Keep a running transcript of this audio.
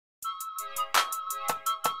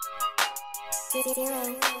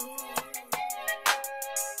Zero.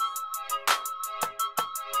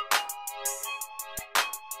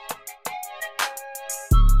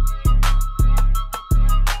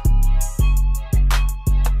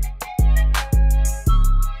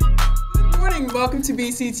 Welcome to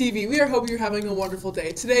BCTV. We are hoping you're having a wonderful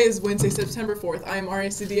day. Today is Wednesday, September 4th. I am Aria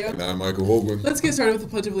Cedillo. And I'm Michael Hoagland. Let's get started with the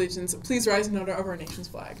Pledge of Allegiance. Please rise in honor of our nation's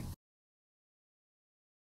flag.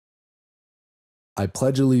 I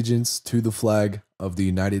pledge allegiance to the flag of the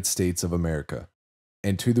United States of America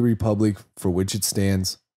and to the republic for which it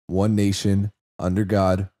stands, one nation, under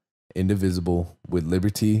God, indivisible, with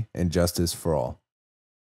liberty and justice for all.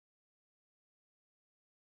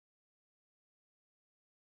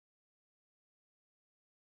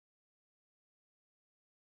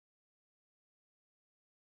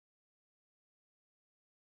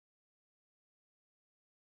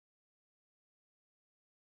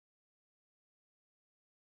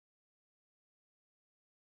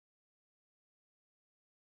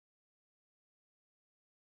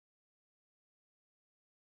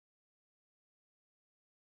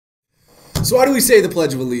 So why do we say the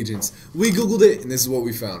Pledge of Allegiance? We Googled it, and this is what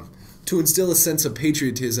we found. To instill a sense of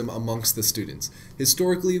patriotism amongst the students.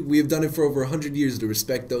 Historically, we have done it for over 100 years to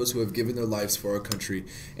respect those who have given their lives for our country,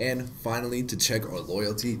 and finally, to check our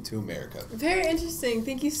loyalty to America. Very interesting.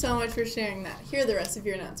 Thank you so much for sharing that. Here are the rest of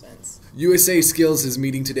your announcements. USA Skills is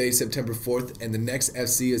meeting today, September 4th, and the next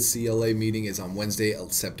FCSCLA meeting is on Wednesday,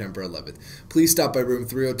 September 11th. Please stop by room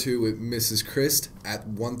 302 with Mrs. Christ at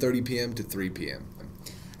 1:30 p.m. to 3 p.m.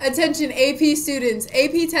 Attention AP students,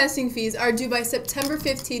 AP testing fees are due by September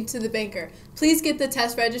 15th to the banker. Please get the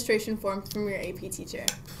test registration forms from your AP teacher.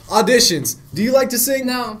 Auditions. Do you like to sing?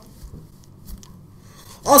 No.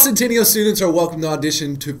 All Centennial students are welcome to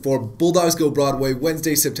audition for Bulldogs Go Broadway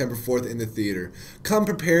Wednesday, September 4th in the theater. Come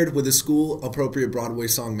prepared with a school-appropriate Broadway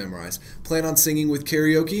song memorized. Plan on singing with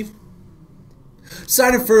karaoke?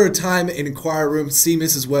 Sign up for a time in Inquiry Room. See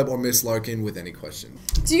Mrs. Webb or Miss Larkin with any question.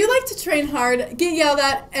 Do you like to train hard, get yelled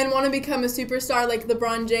at, and want to become a superstar like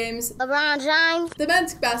LeBron James? The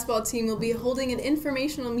men's basketball team will be holding an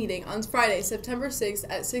informational meeting on Friday, September 6th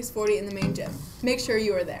at 6:40 in the main gym. Make sure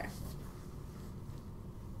you are there.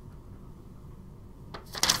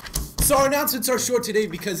 So our announcements are short today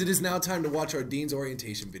because it is now time to watch our Dean's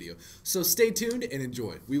Orientation video. So stay tuned and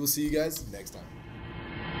enjoy. We will see you guys next time.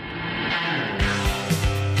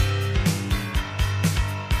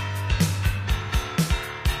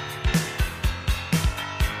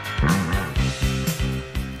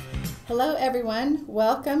 Hello everyone,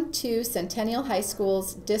 welcome to Centennial High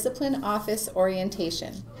School's Discipline Office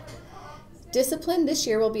Orientation. Discipline this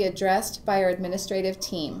year will be addressed by our administrative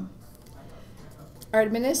team. Our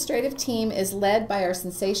administrative team is led by our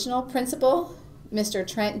sensational principal, Mr.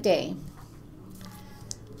 Trent Day.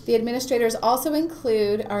 The administrators also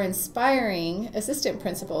include our inspiring assistant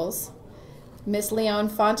principals, Miss Leon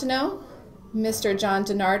Fontenot, Mr. John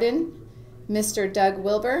Denardin, Mr. Doug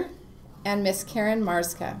Wilbur, and Miss Karen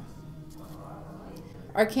Marska.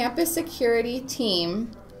 Our campus security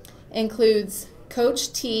team includes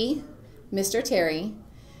Coach T, Mr. Terry,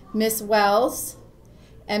 Miss Wells,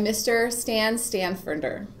 and Mr. Stan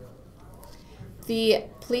Stanford. The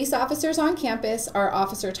police officers on campus are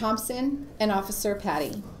Officer Thompson and Officer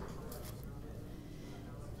Patty.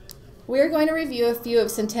 We are going to review a few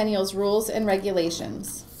of Centennial's rules and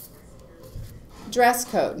regulations. Dress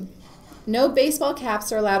code. No baseball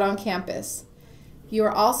caps are allowed on campus. You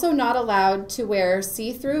are also not allowed to wear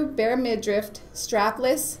see-through, bare midriff,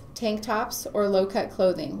 strapless, tank tops, or low-cut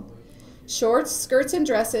clothing. Shorts, skirts, and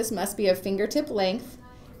dresses must be of fingertip length,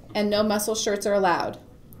 and no muscle shirts are allowed.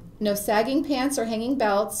 No sagging pants or hanging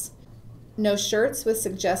belts, no shirts with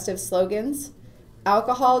suggestive slogans,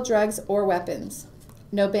 alcohol, drugs, or weapons,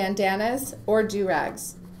 no bandanas or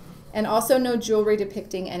do-rags, and also no jewelry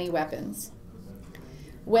depicting any weapons.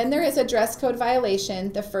 When there is a dress code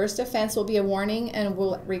violation, the first offense will be a warning and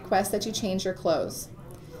will request that you change your clothes.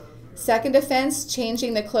 Second offense,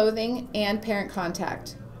 changing the clothing and parent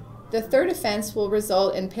contact. The third offense will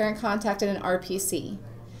result in parent contact and an RPC.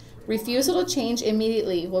 Refusal to change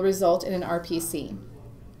immediately will result in an RPC.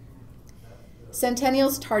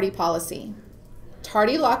 Centennial's tardy policy.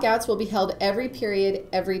 Tardy lockouts will be held every period,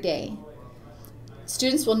 every day.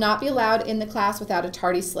 Students will not be allowed in the class without a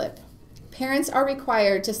tardy slip. Parents are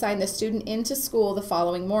required to sign the student into school the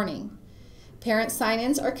following morning. Parent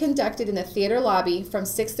sign-ins are conducted in the theater lobby from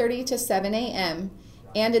 6:30 to 7 a.m.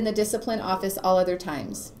 and in the discipline office all other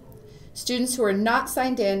times. Students who are not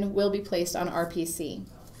signed in will be placed on RPC.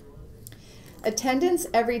 Attendance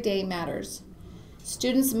every day matters.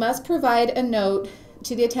 Students must provide a note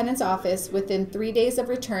to the attendance office within 3 days of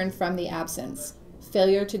return from the absence.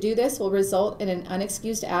 Failure to do this will result in an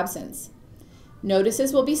unexcused absence.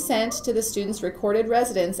 Notices will be sent to the student's recorded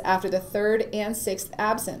residence after the 3rd and 6th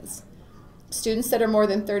absence. Students that are more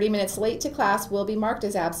than 30 minutes late to class will be marked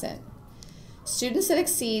as absent. Students that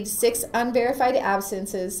exceed 6 unverified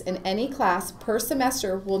absences in any class per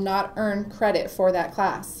semester will not earn credit for that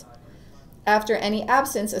class. After any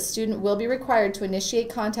absence, a student will be required to initiate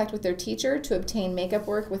contact with their teacher to obtain makeup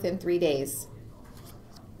work within 3 days.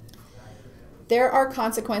 There are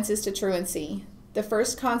consequences to truancy. The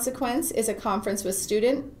first consequence is a conference with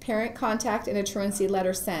student, parent contact, and a truancy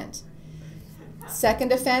letter sent.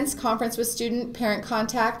 Second offense, conference with student, parent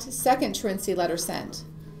contact, second truancy letter sent.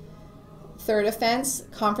 Third offense,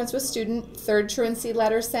 conference with student, third truancy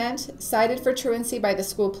letter sent, cited for truancy by the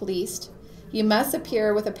school police. You must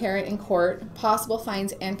appear with a parent in court, possible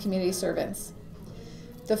fines, and community service.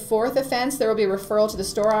 The fourth offense, there will be a referral to the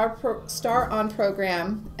Star On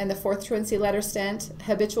program, and the fourth truancy letter sent,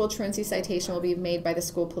 habitual truancy citation will be made by the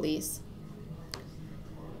school police.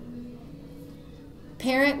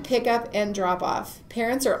 Parent pickup and drop off.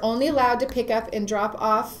 Parents are only allowed to pick up and drop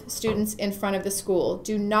off students in front of the school.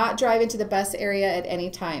 Do not drive into the bus area at any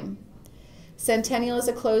time. Centennial is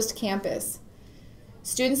a closed campus.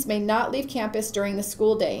 Students may not leave campus during the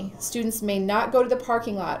school day. Students may not go to the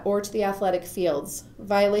parking lot or to the athletic fields.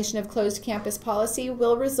 Violation of closed campus policy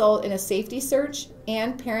will result in a safety search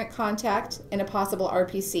and parent contact and a possible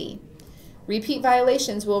RPC. Repeat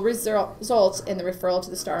violations will result in the referral to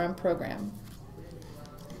the Star On program.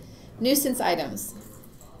 Nuisance items.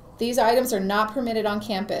 These items are not permitted on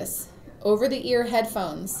campus. Over-the-ear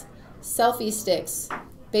headphones, selfie sticks,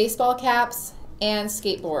 baseball caps, and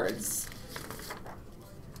skateboards.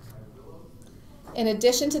 In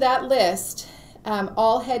addition to that list,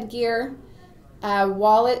 all headgear,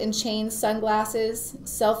 wallet and chain sunglasses,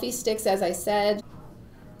 selfie sticks, as I said.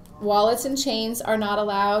 Wallets and chains are not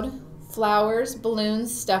allowed. Flowers,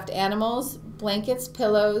 balloons, stuffed animals, blankets,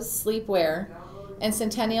 pillows, sleepwear. And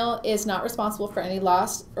Centennial is not responsible for any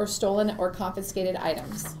lost or stolen or confiscated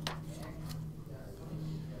items.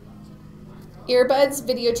 Earbuds,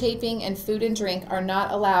 videotaping, and food and drink are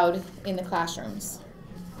not allowed in the classrooms.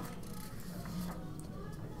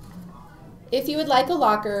 If you would like a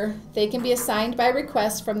locker, they can be assigned by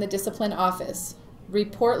request from the discipline office.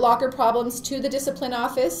 Report locker problems to the discipline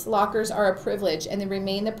office. Lockers are a privilege and they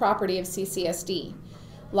remain the property of CCSD.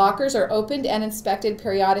 Lockers are opened and inspected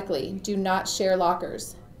periodically. Do not share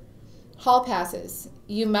lockers. Hall passes.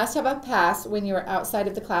 You must have a pass when you are outside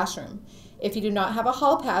of the classroom. If you do not have a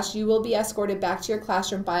hall pass, you will be escorted back to your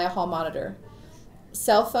classroom by a hall monitor.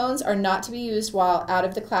 Cell phones are not to be used while out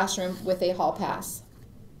of the classroom with a hall pass.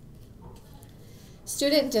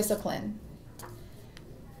 Student discipline.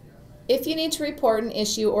 If you need to report an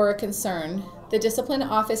issue or a concern, the discipline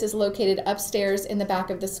office is located upstairs in the back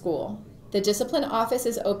of the school. The discipline office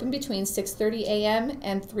is open between 6:30 a.m.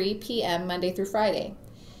 and 3 p.m. Monday through Friday.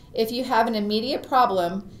 If you have an immediate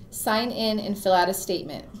problem, sign in and fill out a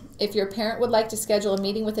statement. If your parent would like to schedule a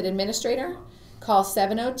meeting with an administrator, call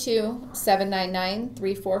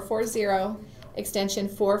 702-799-3440, extension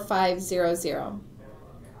 4500.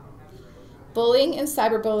 Bullying and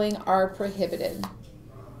cyberbullying are prohibited.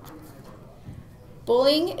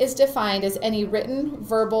 Bullying is defined as any written,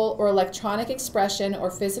 verbal, or electronic expression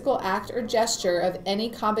or physical act or gesture of any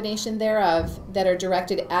combination thereof that are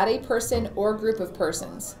directed at a person or group of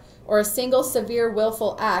persons, or a single severe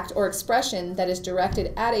willful act or expression that is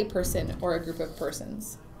directed at a person or a group of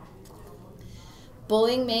persons.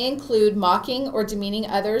 Bullying may include mocking or demeaning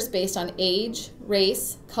others based on age,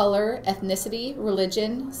 race, color, ethnicity,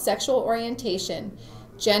 religion, sexual orientation,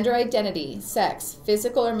 gender identity, sex,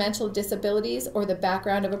 physical or mental disabilities, or the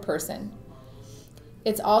background of a person.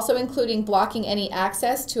 It's also including blocking any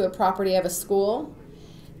access to a property of a school.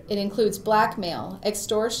 It includes blackmail,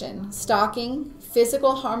 extortion, stalking,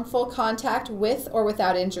 physical harmful contact with or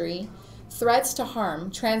without injury, threats to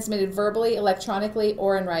harm transmitted verbally, electronically,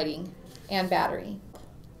 or in writing, and battery.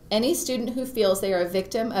 Any student who feels they are a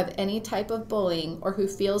victim of any type of bullying or who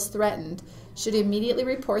feels threatened should immediately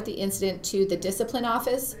report the incident to the discipline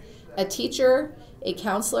office, a teacher, a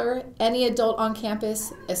counselor, any adult on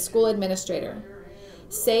campus, a school administrator.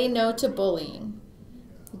 Say no to bullying.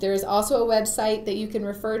 There is also a website that you can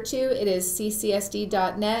refer to. It is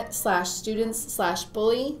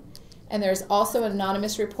ccsd.net/students/bully. And there's also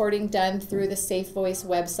anonymous reporting done through the Safe Voice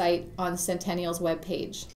website on Centennial's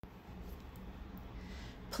webpage.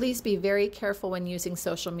 Please be very careful when using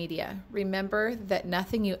social media. Remember that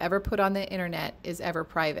nothing you ever put on the internet is ever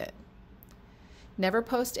private. Never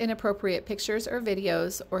post inappropriate pictures or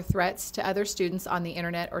videos or threats to other students on the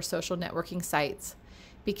internet or social networking sites.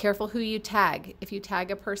 Be careful who you tag. If you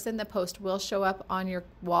tag a person, the post will show up on your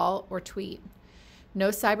wall or tweet. No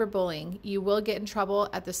cyberbullying. You will get in trouble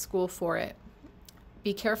at the school for it.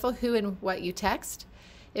 Be careful who and what you text.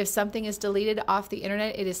 If something is deleted off the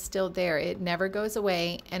internet, it is still there. It never goes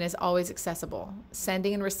away and is always accessible.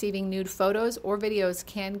 Sending and receiving nude photos or videos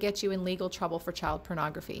can get you in legal trouble for child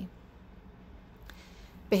pornography.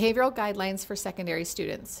 Behavioral guidelines for secondary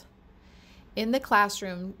students. In the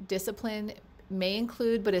classroom, discipline may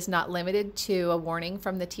include but is not limited to a warning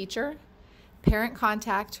from the teacher, parent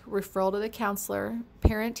contact, referral to the counselor,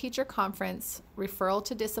 parent-teacher conference, referral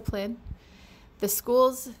to discipline. The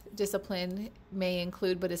school's discipline may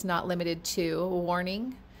include but is not limited to a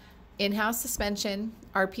warning, in-house suspension,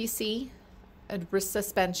 RPC, a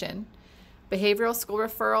suspension, behavioral school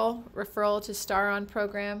referral, referral to STAR-on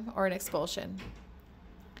program, or an expulsion.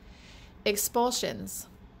 Expulsions.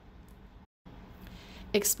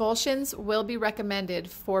 Expulsions will be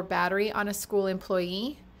recommended for battery on a school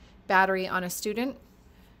employee, battery on a student,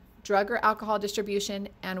 drug or alcohol distribution,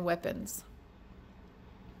 and weapons.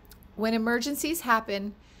 When emergencies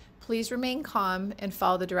happen, please remain calm and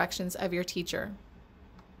follow the directions of your teacher.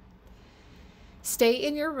 Stay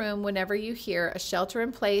in your room whenever you hear a shelter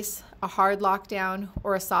in place, a hard lockdown,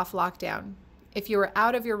 or a soft lockdown. If you are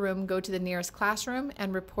out of your room, go to the nearest classroom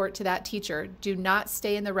and report to that teacher. Do not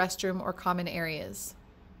stay in the restroom or common areas.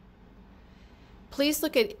 Please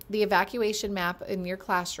look at the evacuation map in your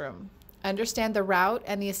classroom. Understand the route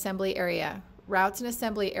and the assembly area. Routes and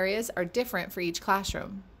assembly areas are different for each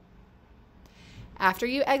classroom. After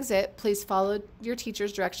you exit, please follow your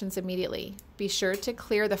teacher's directions immediately. Be sure to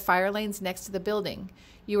clear the fire lanes next to the building.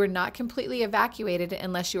 You are not completely evacuated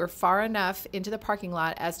unless you are far enough into the parking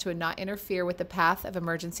lot as to not interfere with the path of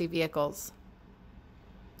emergency vehicles.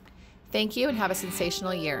 Thank you and have a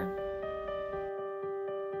sensational year.